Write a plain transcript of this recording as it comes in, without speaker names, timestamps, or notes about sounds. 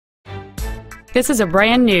This is a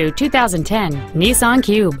brand new 2010 Nissan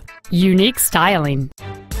Cube. Unique styling.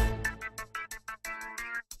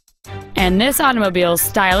 And this automobile's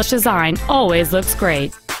stylish design always looks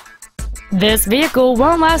great. This vehicle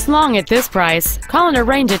won't last long at this price. Call and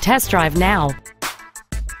arrange a test drive now.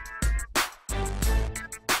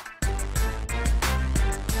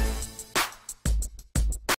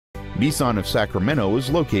 Nissan of Sacramento is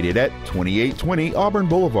located at 2820 Auburn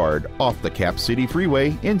Boulevard off the Cap City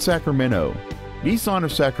Freeway in Sacramento. Nissan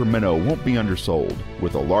of Sacramento won't be undersold.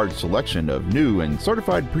 With a large selection of new and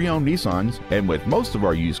certified pre-owned Nissans, and with most of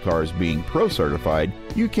our used cars being Pro-certified,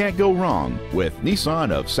 you can't go wrong with Nissan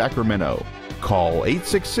of Sacramento. Call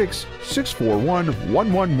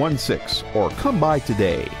 866-641-1116 or come by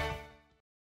today.